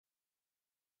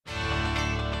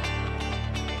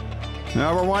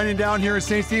Now we're winding down here in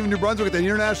St. Stephen, New Brunswick at the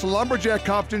International Lumberjack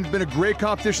competition. It's been a great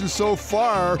competition so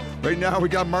far. Right now we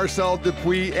got Marcel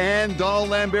Dupuis and Donald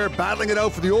Lambert battling it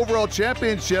out for the overall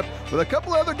championship, with a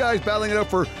couple other guys battling it out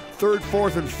for third,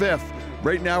 fourth, and fifth.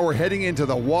 Right now we're heading into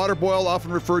the water boil,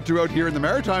 often referred to out here in the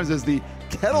Maritimes as the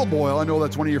kettle boil. I know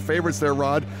that's one of your favorites there,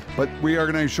 Rod, but we are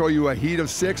going to show you a heat of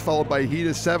 6 followed by a heat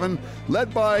of 7,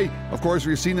 led by, of course,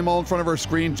 we've seen them all in front of our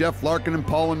screen, Jeff Larkin and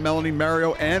Paul and Melanie,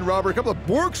 Mario and Robert, a couple of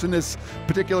Borks in this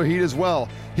particular heat as well.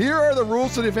 Here are the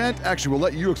rules to the event. Actually, we'll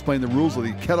let you explain the rules of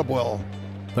the kettle boil.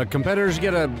 The competitors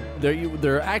get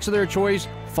their acts of their choice,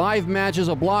 5 matches,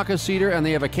 a block of cedar, and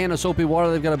they have a can of soapy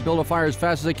water. They've got to build a fire as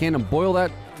fast as they can and boil that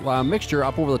mixture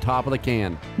up over the top of the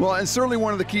can. Well, and certainly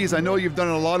one of the keys, I know you've done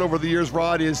it a lot over the years,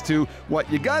 Rod, is to,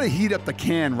 you got to heat up the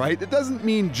can, right? It doesn't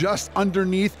mean just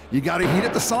underneath, you got to heat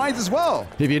up the sides as well.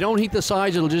 If you don't heat the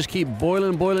sides, it'll just keep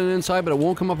boiling inside, but it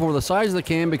won't come up over the sides of the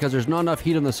can because there's not enough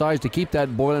heat on the sides to keep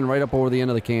that boiling right up over the end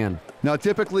of the can. Now,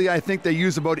 typically, I think they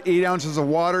use about 8 ounces of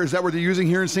water. Is that what they're using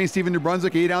here in St. Stephen, New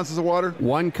Brunswick, 8 ounces of water?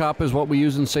 1 cup is what we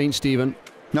use in St. Stephen.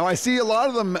 Now, I see a lot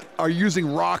of them are using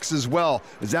rocks as well.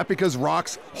 Is that because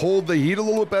rocks hold the heat a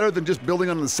little bit better than just building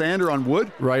on the sand or on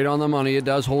wood? Right on the money. It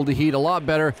does hold the heat a lot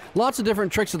better. Lots of different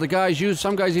tricks that the guys use.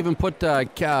 Some guys even put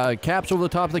caps over the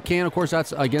top of the can. Of course,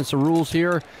 that's against the rules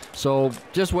here. So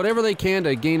just whatever they can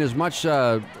to gain as much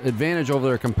advantage over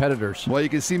their competitors. Well, you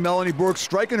can see Melanie Bork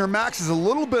striking her maxes a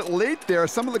little bit late there.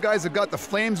 Some of the guys have got the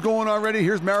flames going already.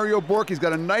 Here's Mario Bork. He's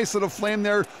got a nice little flame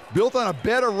there, built on a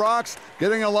bed of rocks,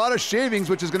 getting a lot of shavings,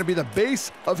 which is going to be the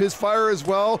base of his fire as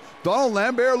well. Donald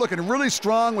Lambert looking really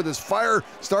strong with his fire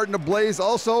starting to blaze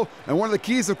also. And one of the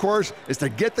keys, of course, is to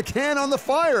get the can on the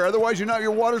fire. Otherwise,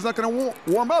 your water's not going to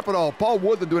warm up at all. Paul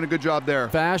Woodland doing a good job there.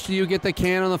 The faster you get the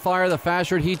can on the fire, the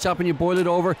faster it heats up and you boil it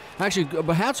over. Actually,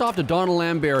 hats off to Donald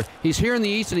Lambert. He's here in the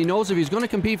East and he knows if he's going to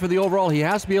compete for the overall, he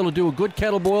has to be able to do a good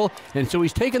kettle boil. And so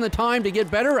he's taking the time to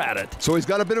get better at it. So he's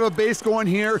got a bit of a base going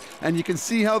here, and you can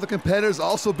see how the competitors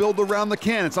also build around the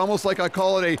can. It's almost like I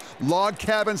call it a log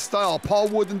cabin style. Paul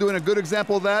Woodland doing a good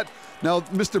example of that. Now,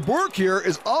 Mr. Bork here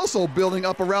is also building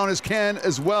up around his can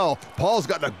as well. Paul's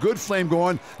got a good flame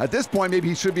going. At this point, maybe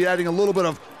he should be adding a little bit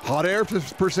of hot air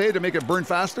per se to make it burn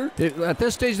faster. At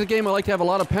this stage of the game, I like to have a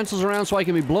lot of pencils around so I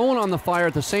can be blowing on the fire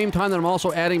at the same time that I'm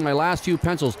also adding my last few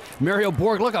pencils. Mario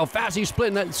Bork, look how fast he's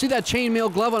splitting that. See that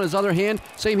chainmail glove on his other hand?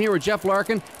 Same here with Jeff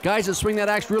Larkin. Guys that swing that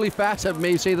axe really fast, that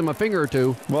may save them a finger or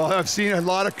two. Well, I've seen a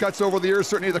lot of cuts over the years,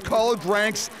 certainly the college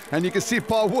ranks, and you can see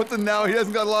Paul Woodland now. He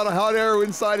hasn't got a lot of hot air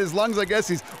inside his lungs. I guess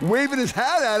he's waving his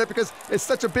hat at it because it's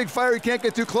such a big fire, he can't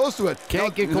get too close to it.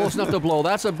 Can't get close enough to blow.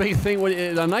 That's a big thing.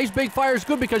 A nice big fire is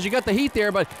good because you got the heat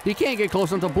there, but you can't get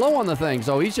close enough to blow on the thing.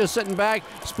 So he's just sitting back,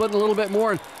 splitting a little bit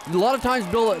more. And a lot of times,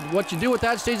 Bill, what you do at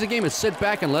that stage of the game is sit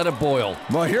back and let it boil.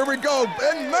 Well, here we go.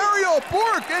 And Mario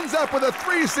Bork ends up with a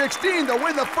 3:16 to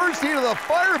win the first heat of the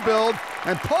fire build.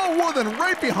 And Paul Woodland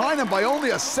right behind him by only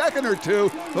a second or two.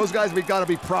 Those guys, we got to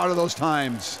be proud of those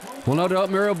times. Well, no doubt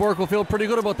Mario Bork will feel pretty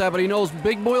good about that, but he knows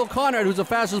Big Boil Conrad, who's the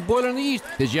fastest boiler in the East,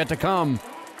 is yet to come.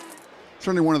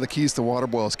 Certainly one of the keys to water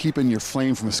boil is keeping your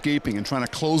flame from escaping and trying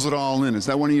to close it all in. Is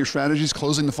that one of your strategies,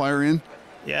 closing the fire in?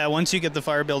 Yeah, once you get the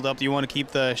fire build up, you want to keep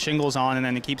the shingles on, and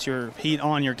then it keeps your heat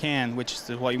on your can, which is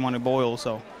what you want to boil.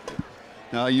 So,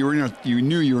 now you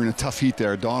knew you were in a tough heat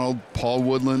there. Donald, Paul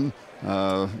Woodland,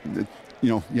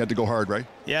 you had to go hard, right?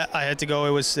 Yeah, I had to go. It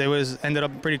was ended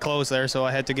up pretty close there, so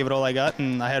I had to give it all I got,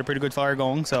 and I had a pretty good fire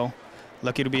going. So,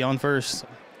 lucky to be on first.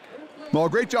 Well,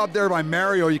 great job there by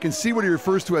Mario. You can see what he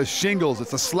refers to as shingles. It's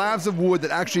the slabs of wood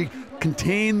that actually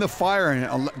contain the fire and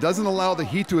it doesn't allow the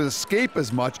heat to escape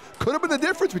as much. Could have been the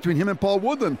difference between him and Paul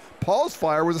Woodland. Paul's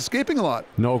fire was escaping a lot.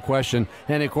 No question.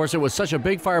 And of course, it was such a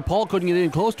big fire, Paul couldn't get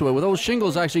in close to it. With those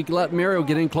shingles, actually let Mario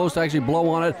get in close to actually blow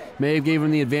on it. May have given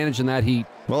him the advantage in that heat.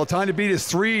 Well, time to beat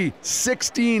is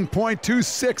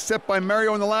 3:16.26 set by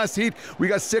Mario in the last heat. We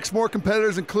got 6 more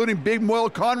competitors, including Big Moyle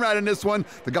Conrad in this one,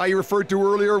 the guy you referred to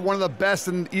earlier, one of the best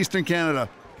in Eastern Canada.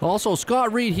 Also,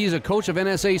 Scott Reed, he's a coach of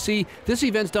NSAC. This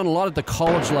event's done a lot at the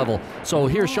college level. So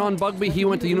here's Sean Bugby, he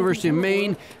went to the University of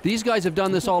Maine. These guys have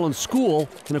done this all in school,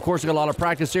 and of course, they got a lot of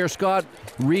practice there. Scott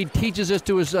Reed teaches this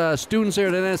to his students there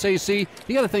at NSAC.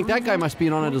 You got to think that guy must be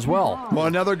on it as well. Well,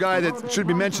 another guy that should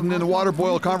be mentioned in the water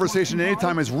boil conversation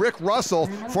anytime is Rick Russell,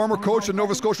 former coach at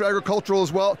Nova Scotia Agricultural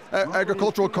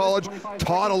College,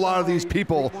 taught a lot of these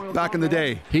people back in the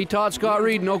day. He taught Scott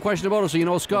Reed, no question about it. So you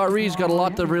know Scott Reed's got a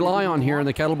lot to rely on here in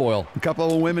the kettle kettle boil. A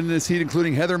couple of women in this heat,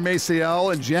 including Heather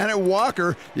Maciel and Janet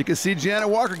Walker. You can see Janet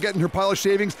Walker getting her pile of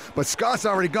shavings, but Scott's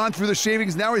already gone through the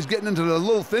shavings. Now he's getting into the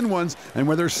little thin ones, and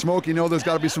where there's smoke, you know there's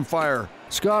got to be some fire.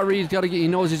 Scott Reed's got to get, he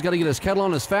knows he's got to get his kettle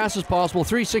on as fast as possible.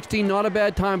 3:16, not a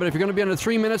bad time, but if you're going to be under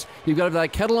 3 minutes, you've got to have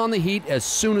that kettle on the heat as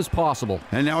soon as possible.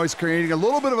 And now he's creating a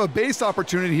little bit of a base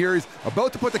opportunity here. He's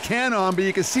about to put the can on, but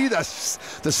you can see the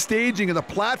staging of the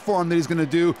platform that he's going to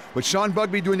do, with Sean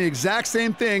Bugby doing the exact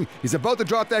same thing. He's about to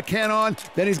drop that can on,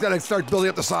 then he's got to start building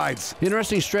up the sides.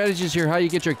 Interesting strategies here, how you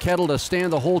get your kettle to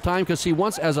stand the whole time, because see,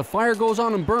 once as a fire goes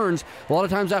on and burns, a lot of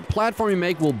times that platform you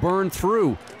make will burn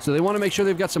through. So they want to make sure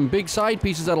they've got some big side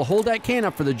pieces that'll hold that can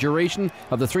up for the duration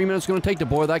of the 3 minutes it's going to take to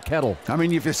boil that kettle. I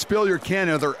mean, if you spill your can,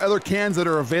 are there other cans that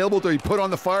are available to be put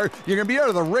on the fire? You're going to be out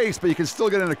of the race, but you can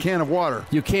still get in a can of water.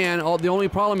 You can. The only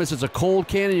problem is it's a cold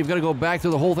can, and you've got to go back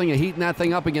through the whole thing of heating that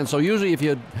thing up again. So usually if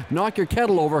you knock your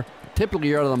kettle over, typically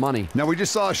you're out of the money. Now we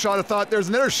just saw a shot of thought. There's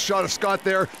another shot of Scott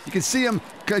there. You can see him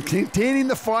containing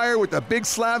the fire with the big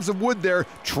slabs of wood there,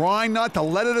 trying not to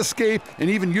let it escape, and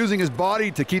even using his body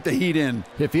to keep the heat in.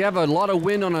 If you have a lot of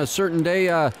wind on a certain day,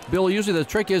 Bill, usually the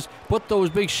trick is put those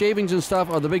big shavings and stuff,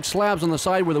 or the big slabs on the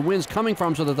side where the wind's coming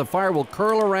from, so that the fire will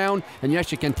curl around and you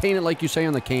actually contain it like you say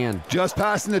on the can. Just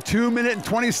passing the 2 minute and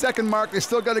 20-second mark. They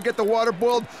still got to get the water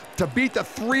boiled to beat the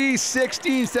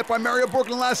 3:16 set by Mario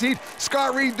Brooklyn last heat.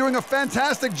 Scott Reed doing a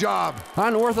fantastic job.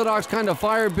 Unorthodox kind of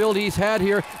fire build he's had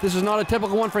here. This is not a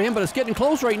typical one for him, but it's getting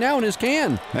close right now in his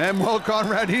can. And Will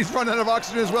Conrad, he's running out of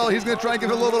oxygen as well. He's going to try and give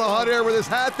it a little bit of hot air with his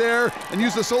hat there and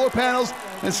use the solar panels.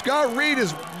 And Scott Reed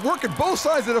is working both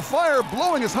sides of the fire,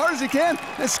 blowing as hard as he can.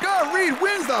 And Scott Reed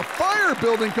wins the fire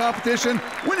building competition,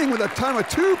 winning with a time of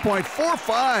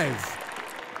 2.45.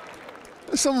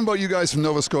 There's something about you guys from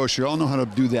Nova Scotia. You all know how to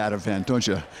do that event, don't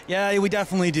you? Yeah, we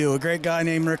definitely do. A great guy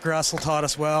named Rick Russell taught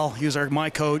us well. He was my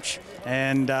coach,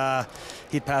 and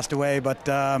he'd passed away, but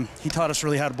he taught us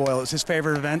really how to boil. It was his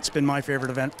favorite event. It's been my favorite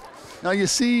event. Now you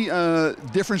see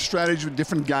different strategies with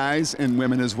different guys and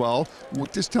women as well.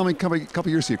 Just tell me a couple of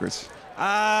your secrets.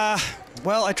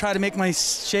 Well, I try to make my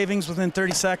shavings within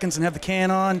 30 seconds and have the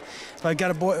can on. If I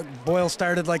got a boil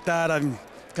started like that, I'm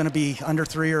going to be under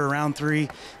 3 or around 3.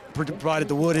 Provided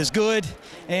the wood is good,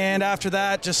 and after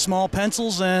that just small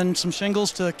pencils and some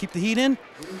shingles to keep the heat in.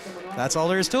 That's all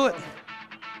there is to it.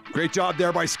 Great job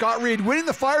there by Scott Reed, winning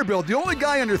the fire build. The only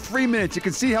guy under 3 minutes. You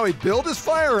can see how he built his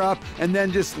fire up and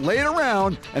then just lay it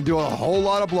around and do a whole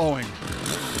lot of blowing.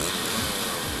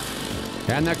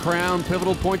 And the crown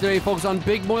pivotal point today, folks, on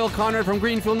Big Moyle Conrad from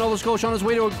Greenfield, Nova Scotia, on his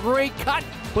way to a great cut,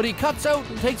 but he cuts out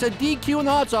and takes a DQ in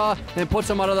the hot saw and puts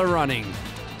him out of the running.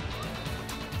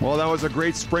 Well, that was a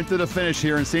great sprint to the finish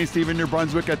here in St. Stephen, New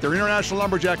Brunswick at their International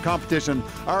Lumberjack competition.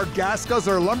 Our gas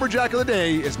guzzler Lumberjack of the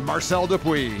day is Marcel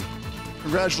Dupuis.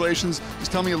 Congratulations.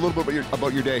 Just tell me a little bit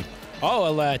about your day.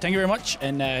 Oh, well, thank you very much.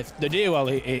 And the day, well,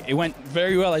 it went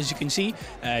very well, as you can see.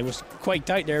 It was quite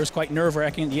tight there. It was quite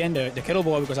nerve-wracking at the end, the kettle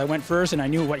boil, because I went first and I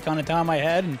knew what kind of time I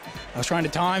had. And I was trying to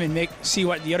time and see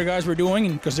what the other guys were doing,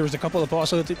 and because there was a couple of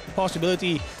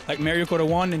possibility, like Mario could have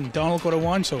won and Donald could have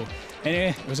won. So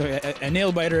anyway, it was a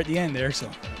nail-biter at the end there. So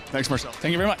thanks, Marcel.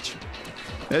 Thank you very much.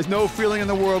 There's no feeling in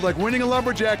the world like winning a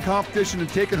Lumberjack competition and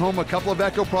taking home a couple of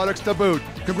Echo products to boot.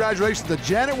 Congratulations to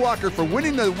Janet Walker for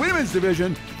winning the women's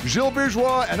division, Gilles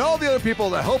Bourgeois, and all the other people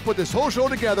that helped put this whole show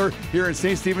together here in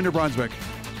St. Stephen, New Brunswick.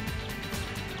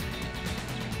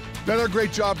 Another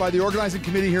great job by the organizing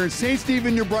committee here in St.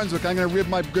 Stephen, New Brunswick. I'm going to rib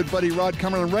my good buddy Rod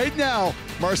Cumberland right now.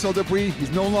 Marcel Dupuis, he's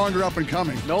no longer up and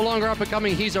coming. No longer up and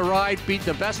coming. He's a ride. Beat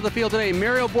the best of the field today.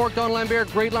 Mario Bourque, Don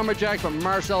Lambert, great Lumberjack, but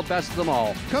Marcel, best of them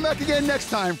all. Come back again next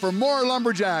time for more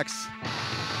Lumberjacks.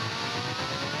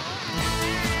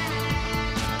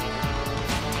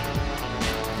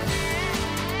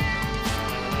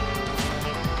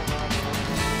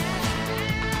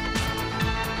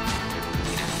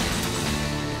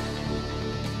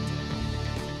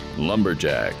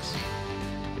 Lumberjacks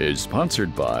is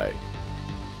sponsored by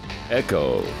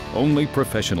Echo, only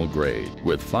professional grade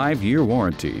with 5-year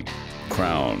warranty.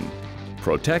 Crown,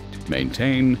 protect,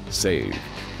 maintain, save.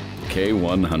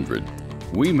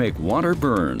 K100, we make water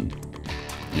burn.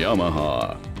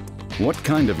 Yamaha, what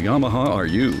kind of Yamaha are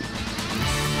you?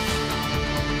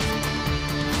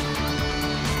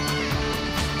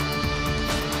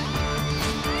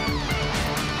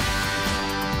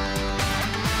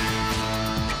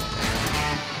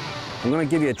 I'm going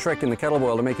to give you a trick in the kettle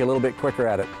boil to make you a little bit quicker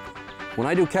at it. When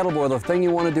I do kettle boil, the thing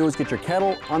you want to do is get your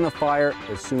kettle on the fire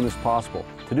as soon as possible.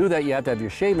 To do that, you have to have your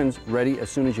shavings ready as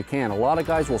soon as you can. A lot of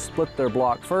guys will split their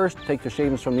block first, take the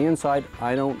shavings from the inside.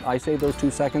 I save those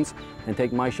 2 seconds and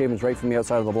take my shavings right from the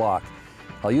outside of the block.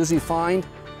 I'll usually find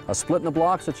a split in the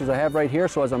block, such as I have right here,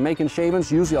 so as I'm making shavings,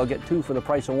 usually I'll get 2 for the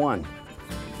price of 1.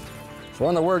 So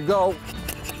on the word go,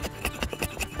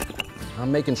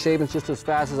 I'm making shavings just as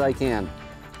fast as I can.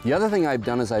 The other thing I've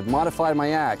done is I've modified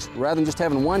my axe. Rather than just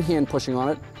having one hand pushing on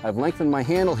it, I've lengthened my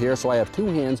handle here so I have 2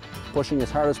 hands pushing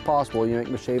as hard as possible. You make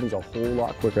my shavings a whole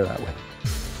lot quicker that way.